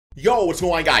Yo, what's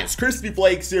going on, guys? Crispy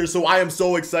Flakes here. So I am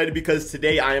so excited because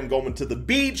today I am going to the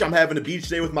beach. I'm having a beach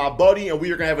day with my buddy, and we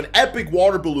are going to have an epic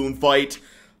water balloon fight.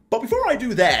 But before I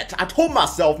do that, I told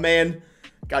myself, man,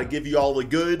 gotta give you all the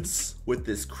goods with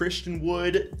this Christian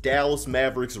Wood Dallas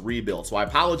Mavericks rebuild. So I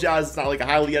apologize, it's not like a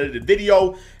highly edited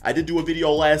video. I did do a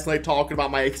video last night talking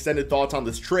about my extended thoughts on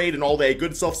this trade and all that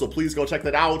good stuff, so please go check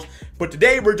that out. But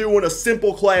today we're doing a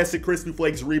simple classic Crispy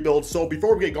Flakes rebuild. So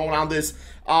before we get going on this,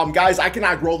 guys, I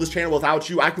cannot grow this channel without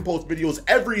you. I can post videos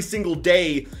every single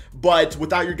day, but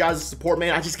without your guys' support,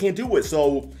 man, I just can't do it.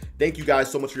 So thank you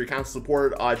guys so much for your constant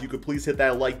support. If you could please hit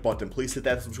that like button, please hit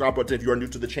that subscribe button if you are new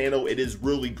to the channel. It is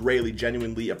really greatly,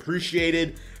 genuinely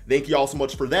appreciated. Thank you all so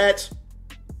much for that.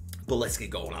 But let's get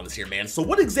going on this here, man. So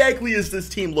what exactly is this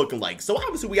team looking like? So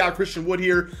obviously we got Christian Wood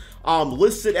here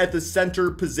listed at the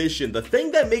center position. The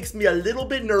thing that makes me a little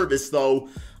bit nervous, though,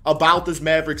 about this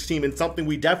Mavericks team, and something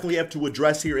we definitely have to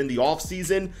address here in the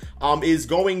offseason, is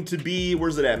going to be,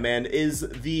 where's it at, man, is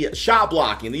the shot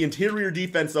blocking, the interior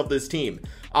defense of this team.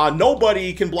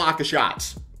 Nobody can block a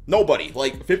shot. Nobody.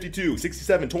 Like 52,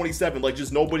 67, 27, like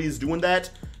just nobody's doing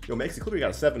that. Yo, Maxi Kleber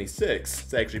got a 76.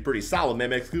 It's actually pretty solid,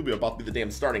 man. Maxi Kleber about to be the damn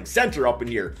starting center up in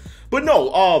here. But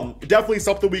no, definitely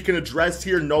something we can address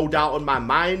here, no doubt in my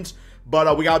mind.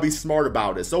 But we got to be smart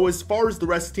about it. So as far as the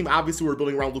rest of the team, obviously we're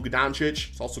building around Luka Doncic.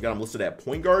 It's also got him listed at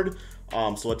point guard.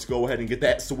 So let's go ahead and get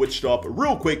that switched up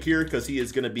real quick here, because he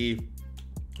is going to be...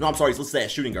 No, I'm sorry, he's listed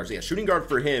at shooting guard. So yeah, shooting guard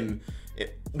for him.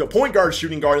 No, point guard,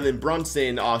 shooting guard, and then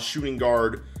Brunson, shooting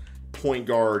guard, point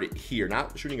guard here.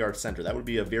 Not shooting guard center. That would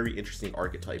be a very interesting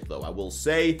archetype, though, I will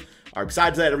say.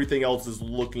 Besides that, everything else is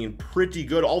looking pretty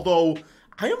good. Although,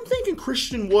 I am thinking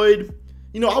Christian Wood,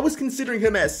 you know, I was considering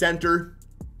him at center,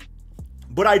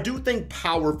 but I do think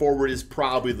power forward is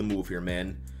probably the move here,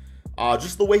 man.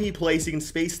 Just the way he plays, he can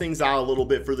space things out a little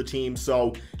bit for the team.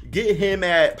 So get him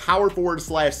at power forward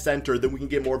 / center, then we can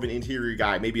get more of an interior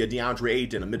guy. Maybe a DeAndre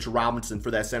Ayton, a Mitchell Robinson for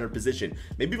that center position.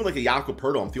 Maybe even like a Jakob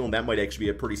Poeltl. I'm feeling that might actually be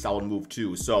a pretty solid move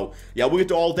too. So yeah, we'll get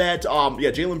to all that. Yeah,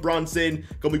 Jalen Brunson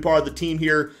gonna be part of the team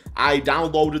here. I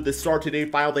downloaded the Start Today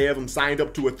file. They have him signed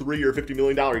up to a 3 or $50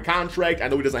 million contract. I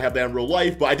know he doesn't have that in real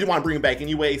life, but I did want to bring him back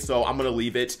anyway, so I'm gonna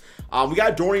leave it. We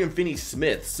got Dorian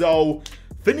Finney-Smith. So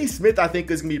Finney-Smith, I think,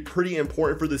 is going to be pretty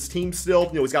important for this team still.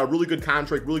 You know, he's got a really good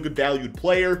contract, really good valued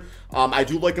player. I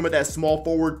do like him at that small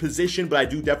forward position, but I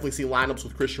do definitely see lineups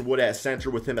with Christian Wood at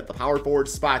center with him at the power forward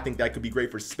spot. I think that could be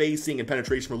great for spacing and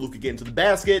penetration for Luka getting to the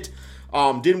basket.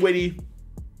 Dinwiddie,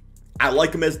 I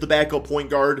like him as the backup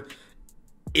point guard.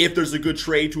 If there's a good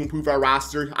trade to improve our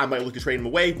roster, I might look to trade him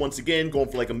away. Once again, going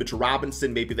for like a Mitchell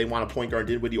Robinson. Maybe they want a point guard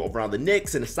Dinwiddie over on the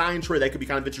Knicks and a sign trade. That could be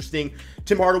kind of interesting.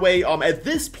 Tim Hardaway, at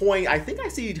this point, I think I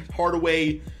see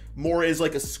Hardaway more as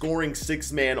like a scoring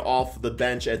six-man off the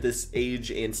bench at this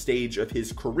age and stage of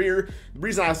his career. The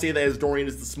reason I say that is Dorian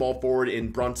is the small forward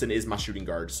and Brunson is my shooting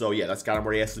guard. So yeah, that's got him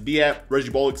where he has to be at. Reggie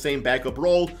Bullock, same backup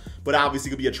role, but obviously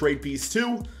could be a trade piece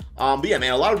too. But yeah,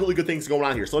 man, a lot of really good things going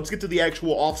on here. So let's get to the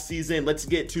actual offseason. Let's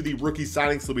get to the rookie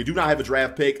signing. So we do not have a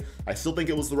draft pick. I still think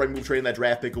it was the right move trading that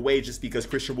draft pick away, just because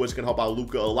Christian Wood's going to help out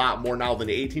Luka a lot more now than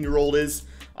the 18-year-old is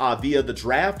via the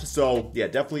draft. So yeah,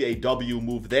 definitely a W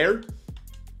move there.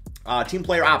 Team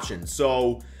player options.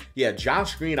 So yeah,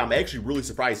 Josh Green, I'm actually really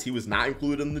surprised he was not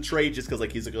included in the trade, just because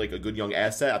like he's like a good young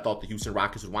asset. I thought the Houston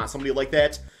Rockets would want somebody like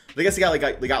that. But I guess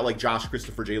they got like Josh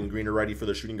Christopher, Jalen Green already for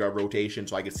the shooting guard rotation,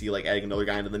 so I could see like adding another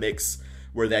guy into the mix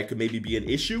where that could maybe be an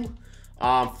issue.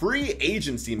 Free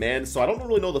agency, man. So I don't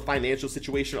really know the financial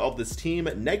situation of this team.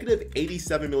 Negative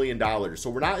 $87 million. So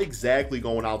we're not exactly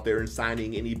going out there and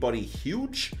signing anybody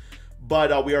huge,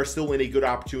 but we are still in a good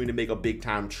opportunity to make a big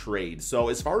time trade. So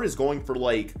as far as going for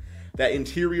like that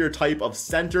interior type of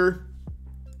center,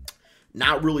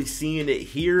 not really seeing it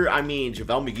here. I mean,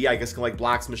 JaVale McGee, I guess, can like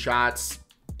block some shots.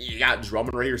 You got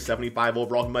Drummond right here, 75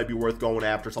 overall. He might be worth going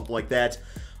after, something like that.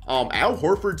 Al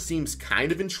Horford seems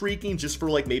kind of intriguing just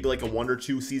for like maybe like a 1 or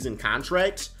 2 season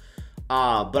contract.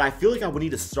 But I feel like I would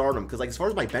need to start him because like as far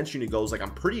as my bench unit goes, like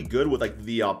I'm pretty good with like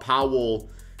the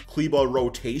Powell Kleber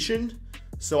rotation.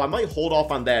 So I might hold off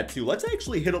on that too. Let's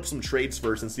actually hit up some trades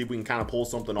first and see if we can kind of pull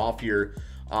something off here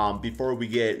before we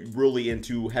get really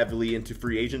heavily into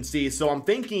free agency. So I'm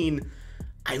thinking,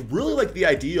 I really like the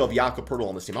idea of Jakob Poeltl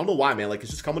on this team. I don't know why, man. Like, it's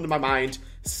just coming to my mind.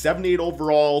 78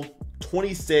 overall,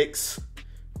 26.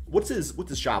 What's his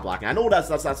shot blocking? I know that's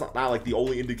not like the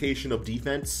only indication of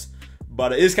defense,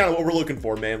 but it is kind of what we're looking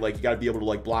for, man. Like, you got to be able to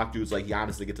like block dudes like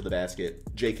Giannis to get to the basket.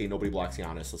 JK, nobody blocks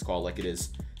Giannis. Let's call it like it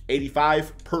is.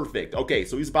 85, perfect. Okay,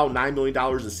 so he's about $9 million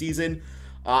a season.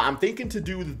 I'm thinking to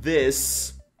do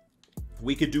this.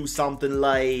 We could do something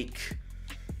like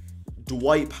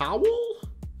Dwight Powell.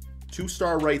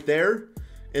 2-star right there.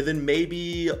 And then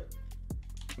maybe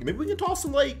we can toss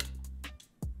him like,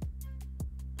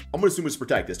 I'm going to assume it's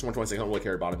protect this. 126, I don't really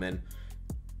care about him, man.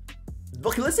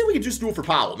 Okay, let's say we can just do it for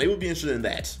Paolo. Maybe we'd be interested in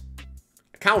that.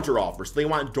 A counter offer. So they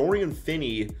want Dorian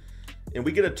Finney, and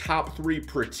we get a top 3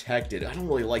 protected. I don't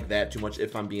really like that too much,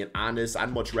 if I'm being honest.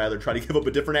 I'd much rather try to give up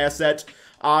a different asset.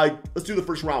 Let's do the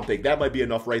first round pick. That might be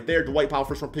enough right there. Dwight Powell,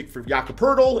 first round pick for Jakob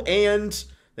Poeltl, and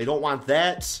they don't want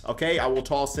that. Okay, I will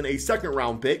toss in a second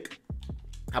round pick.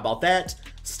 How about that?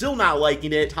 Still not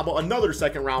liking it. How about another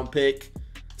second round pick?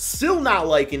 Still not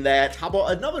liking that. How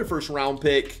about another first round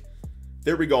pick?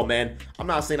 There we go, man. I'm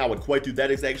not saying I would quite do that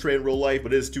exact trade in real life,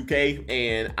 but it is 2K,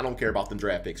 and I don't care about them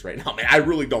draft picks right now, man. I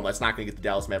really don't. That's not going to get the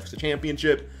Dallas Mavericks a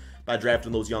championship by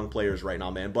drafting those young players right now,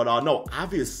 man. But no,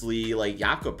 obviously, like,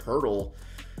 Jakob Poeltl,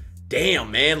 damn,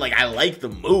 man. Like, I like the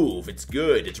move. It's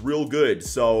good. It's real good.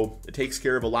 So it takes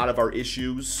care of a lot of our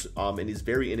issues, and he's a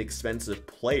very inexpensive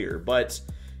player. But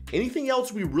anything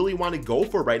else we really want to go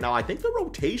for right now? I think the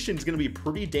rotation is going to be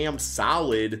pretty damn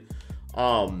solid.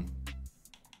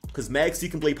 Because Maxey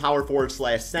can play power forward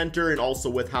 / center, and also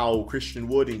with how Christian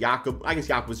Wood and Jakob, I guess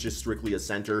Jakob was just strictly a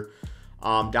center.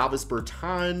 Davis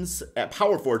Bertans at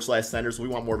power forward / center, so we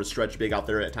want more of a stretch big out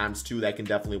there at times too. That can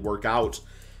definitely work out.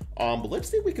 But let's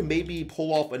see if we can maybe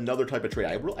pull off another type of trade.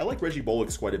 I like Reggie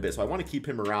Bullock quite a bit, so I want to keep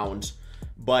him around.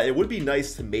 But it would be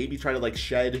nice to maybe try to like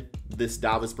shed this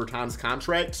Davis Bertans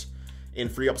contract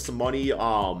and free up some money.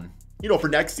 You know, for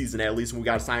next season at least, when we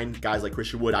got to sign guys like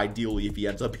Christian Wood, ideally, if he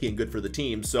ends up being good for the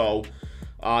team. So,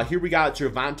 here we got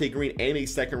Javonte Green and a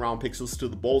second-round pick to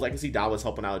the Bulls. I can see Dallas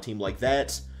helping out a team like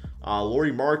that.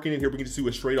 Lauri Markkanen, here we can just do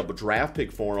a straight-up draft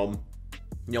pick for him.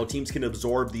 You know, teams can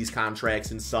absorb these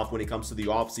contracts and stuff when it comes to the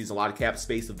offseason. A lot of cap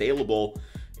space available.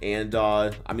 And,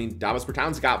 I mean, Davis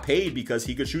Bertans got paid because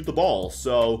he could shoot the ball.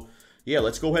 So, yeah,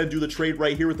 let's go ahead and do the trade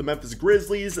right here with the Memphis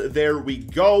Grizzlies. There we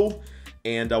go.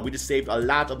 And we just saved a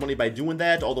lot of money by doing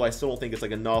that, although I still don't think it's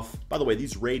like enough. By the way,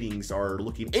 these ratings are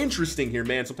looking interesting here,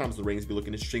 man. Sometimes the ratings be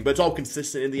looking interesting, but it's all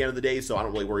consistent in the end of the day, so I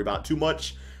don't really worry about it too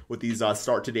much with these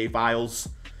start today files.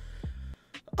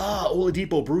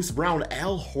 Oladipo, Bruce Brown,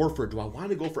 Al Horford. Do I want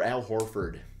to go for Al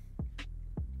Horford?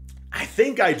 I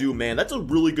think I do, man. That's a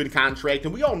really good contract,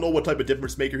 and we all know what type of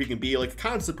difference maker he can be, like a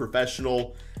constant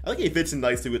professional. I think he fits in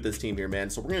nicely with this team here, man.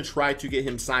 So we're going to try to get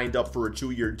him signed up for a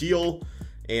 2-year deal.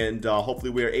 And hopefully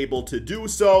we are able to do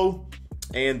so.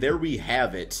 And there we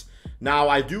have it. Now,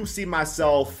 I do see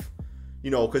myself,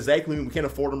 you know, because we can't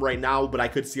afford him right now, but I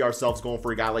could see ourselves going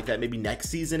for a guy like that maybe next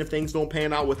season if things don't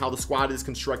pan out with how the squad is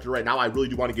constructed right now. I really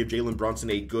do want to give Jalen Brunson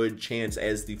a good chance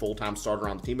as the full-time starter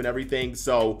on the team and everything.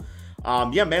 So,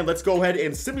 yeah, man, let's go ahead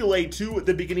and simulate to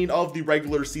the beginning of the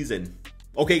regular season.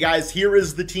 Okay, guys, here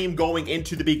is the team going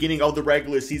into the beginning of the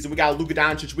regular season. We got Luka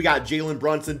Doncic, we got Jalen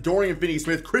Brunson, Dorian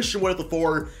Finney-Smith, Christian Wood at the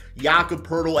 4, Jakob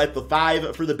Poeltl at the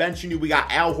 5. For the bench unit, we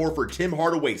got Al Horford, Tim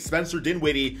Hardaway, Spencer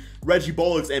Dinwiddie, Reggie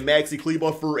Bullock, and Maxi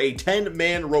Kleber for a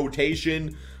 10-man rotation.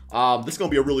 This is going to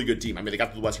be a really good team. I mean, they got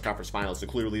to the Western Conference Finals, so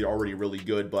clearly they're already really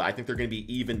good, but I think they're going to be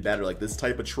even better. Like, this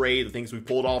type of trade, the things we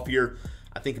pulled off here,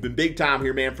 I think have been big time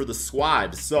here, man, for the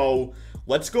squad. So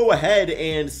let's go ahead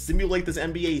and simulate this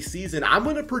NBA season. I'm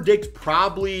going to predict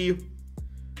probably,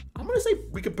 I'm going to say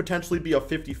we could potentially be a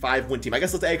 55-win team. I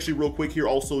guess let's actually real quick here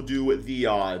also do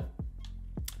the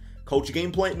coach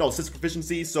game plan. No, assist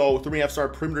proficiency. So 3.5-star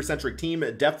perimeter-centric team.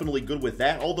 Definitely good with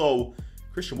that. Although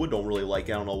Christian Wood don't really like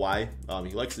it. I don't know why.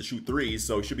 He likes to shoot threes,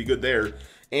 so he should be good there.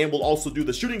 And we'll also do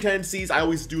the shooting tendencies. I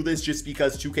always do this just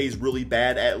because 2K is really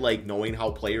bad at, like, knowing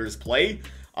how players play.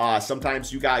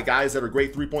 Sometimes you got guys that are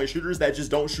great three-point shooters that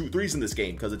just don't shoot threes in this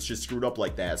game because it's just screwed up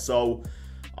like that. So,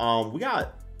 we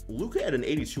got Luka at an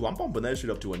 82. I'm bumping that shit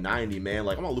up to a 90, man.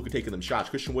 Like, I'm not Luka taking them shots.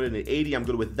 Christian Wood at an 80. I'm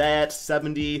good with that.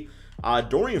 70.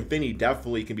 Dorian Finney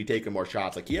definitely can be taking more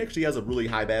shots. Like, he actually has a really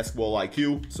high basketball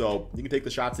IQ, so he can take the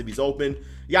shots if he's open.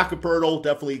 Jakob Poeltl,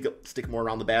 definitely stick more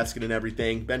around the basket and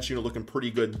everything. Bench unit looking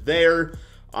pretty good there.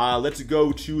 Let's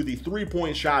go to the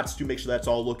three-point shots to make sure that's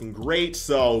all looking great.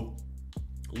 So,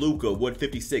 Luka, Wood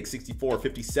 56, 64,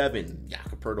 57.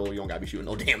 Jakob Poeltl, you don't gotta be shooting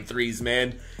no damn threes,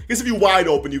 man. I guess if you're wide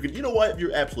open, you can, you know what?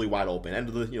 You're absolutely wide open. End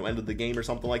of the game or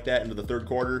something like that, end of the third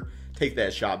quarter. Take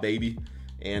that shot, baby.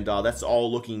 And that's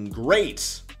all looking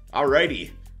great. Alrighty.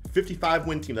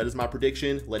 55-win team. That is my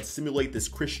prediction. Let's simulate this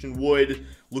Christian Wood,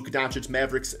 Luka Doncic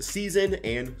Mavericks season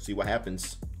and see what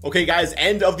happens. Okay, guys,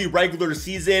 end of the regular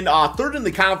season. Third in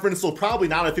the conference, so probably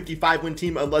not a 55-win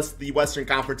team unless the Western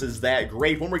Conference is that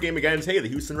great. One more game against, hey, the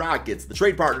Houston Rockets. The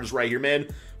trade partners right here, man.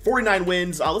 49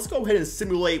 wins. Let's go ahead and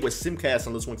simulate with Simcast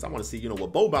on this one because I want to see, you know,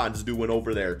 what Boban's doing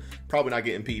over there. Probably not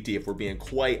getting PT if we're being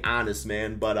quite honest,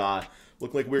 man. But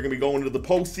Look like we're going to be going into the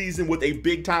postseason with a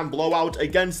big-time blowout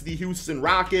against the Houston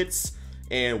Rockets.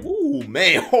 And, woo,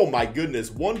 man, oh my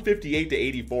goodness,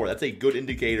 158-84. That's a good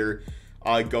indicator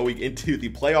going into the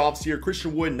playoffs here.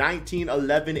 Christian Wood, 19,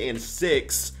 11, and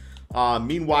 6.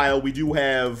 Meanwhile, we do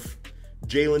have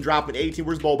Jalen dropping 18.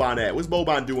 Where's Boban at? What's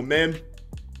Boban doing, man?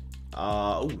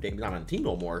 Oh, dang, he's not on the team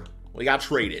no more. Well, he got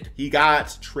traded. He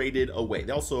got traded away.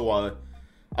 They also, I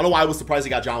don't know why I was surprised they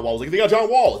got John Wall. I was like, they got John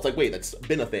Wall. It's like, wait, that's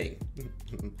been a thing.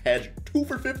 Had 2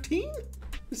 for 15?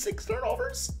 6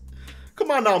 turnovers? Come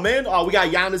on now, man. We got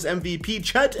Giannis MVP,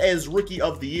 Chet as Rookie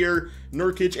of the Year,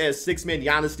 Nurkic as 6-man,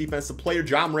 Giannis Defensive Player,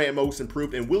 John Morant Most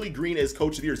Improved, and Willie Green as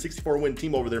Coach of the Year. 64-win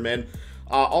team over there, man.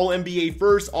 All-NBA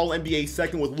first, All-NBA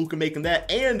second with Luka making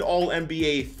that, and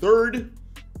All-NBA third.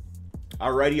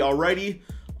 Alrighty.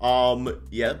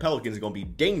 Yeah, the Pelicans are going to be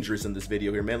dangerous in this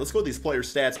video here, man. Let's go to these player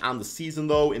stats on the season,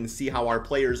 though, and see how our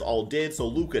players all did. So,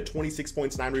 Luka, 26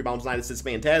 points, 9 rebounds, 9 assists,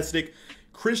 fantastic.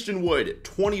 Christian Wood,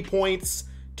 20 points,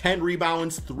 10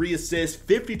 rebounds, 3 assists,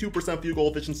 52% field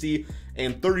goal efficiency,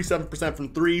 and 37%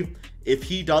 from 3. If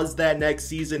he does that next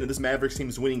season and this Mavericks team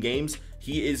is winning games,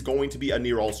 he is going to be a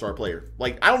near all-star player.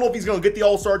 Like, I don't know if he's going to get the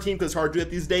all-star team because it's hard to do that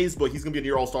these days, but he's going to be a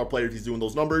near all-star player if he's doing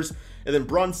those numbers. And then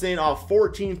Brunson,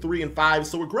 14, 3, and 5.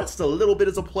 So regressed a little bit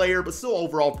as a player, but still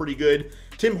overall pretty good.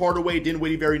 Tim Hardaway,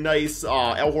 Dinwiddie, very nice.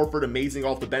 Al Horford, amazing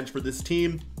off the bench for this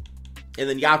team. And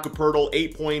then Jakob Poeltl,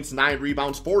 8 points, 9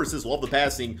 rebounds, 4 assists, love the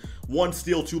passing, 1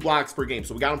 steal, 2 blocks per game.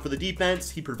 So we got him for the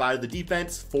defense. He provided the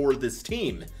defense for this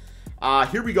team.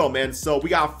 Here we go, man. So we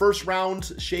got first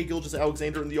round, Shai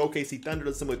Gilgeous-Alexander in the OKC Thunder.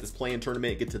 Let's simulate this play-in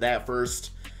tournament, get to that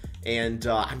first. And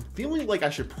I'm feeling like I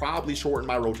should probably shorten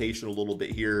my rotation a little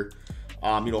bit here,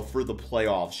 you know, for the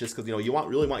playoffs. Just because, you know, you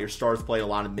really want your stars playing a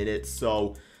lot of minutes.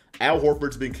 So Al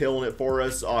Horford's been killing it for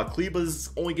us.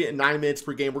 Kleba's only getting 9 minutes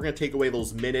per game. We're going to take away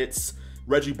those minutes.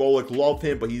 Reggie Bullock, love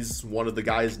him, but he's one of the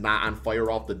guys not on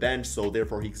fire off the bench, so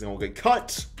therefore he's going to get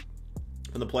cut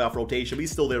in the playoff rotation. But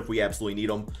he's still there if we absolutely need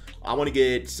him. I want to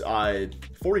get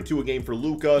 42 a game for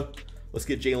Luka. Let's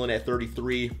get Jalen at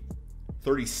 33.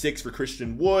 36 for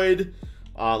Christian Wood.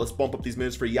 Let's bump up these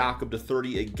minutes for Jakob to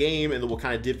 30 a game, and then we'll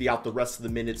kind of divvy out the rest of the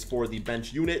minutes for the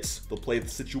bench units. They'll play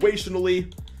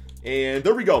situationally. And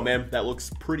there we go, man. That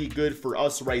looks pretty good for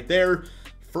us right there.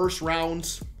 First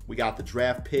round, we got the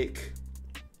draft pick.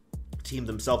 Team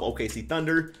themselves, OKC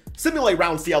Thunder. Simulate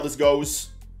round, see how this goes.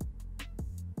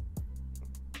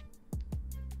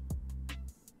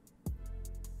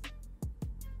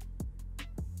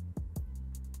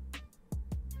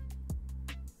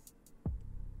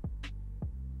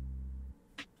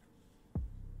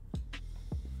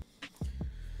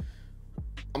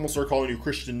 I'm going to start calling you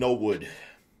Christian Norwood.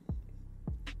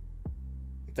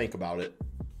 Think about it.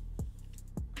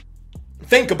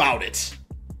 Think about it.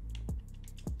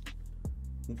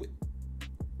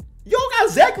 Yo, got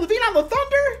Zach LaVine on the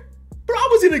Thunder? Bro, I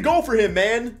was going to go for him,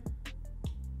 man.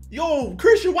 Yo,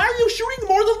 Christian, why are you shooting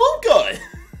more than Luka?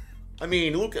 I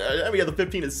mean, Luka, we had the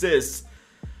 15 assists.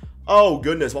 Oh,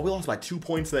 goodness. Well, we lost by 2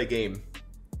 points that game.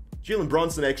 Jalen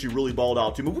Brunson actually really balled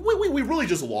out, too. We really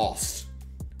just lost.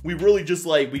 We really just,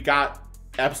 like, we got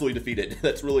absolutely defeated.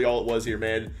 That's really all it was here,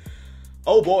 man.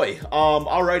 Oh, boy.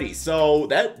 Alrighty. So,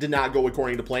 that did not go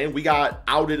according to plan. We got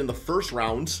outed in the first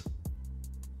round.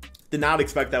 Did not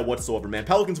expect that whatsoever, man.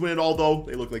 Pelicans win it all, though.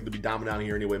 They look like they'll be dominant out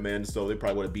here anyway, man. So, they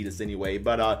probably would have beat us anyway.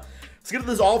 But, let's get to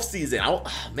this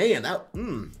offseason. Man,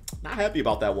 not happy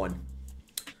about that one.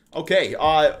 Okay.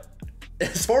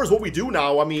 As far as what we do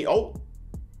now, I mean,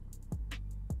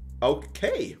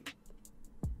 okay.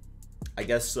 I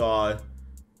guess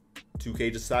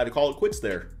 2K decided to call it quits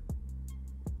there.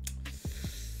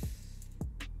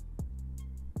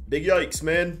 Big yikes,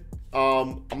 man.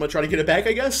 I'm going to try to get it back,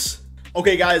 I guess.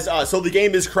 Okay, guys, so the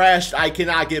game is crashed. I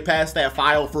cannot get past that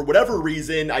file for whatever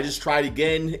reason. I just tried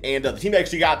again, and the team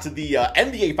actually got to the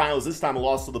NBA Finals this time and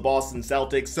lost to the Boston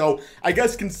Celtics. So I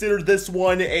guess consider this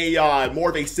one a more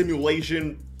of a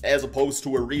simulation as opposed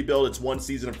to a rebuild. It's one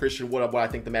season of Christian Wood of what I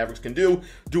think the Mavericks can do.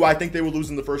 Do I think they will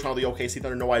lose in the first round of the OKC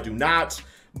Thunder? No, I do not.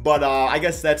 But I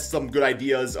guess that's some good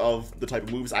ideas of the type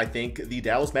of moves I think the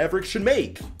Dallas Mavericks should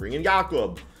make. Bring in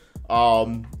Jakob.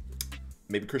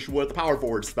 Maybe Christian Wood at the power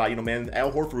forward spot. You know, man,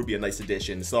 Al Horford would be a nice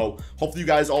addition. So hopefully you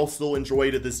guys all still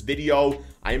enjoyed this video.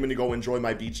 I am going to go enjoy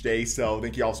my beach day. So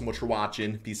thank you all so much for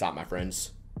watching. Peace out, my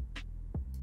friends.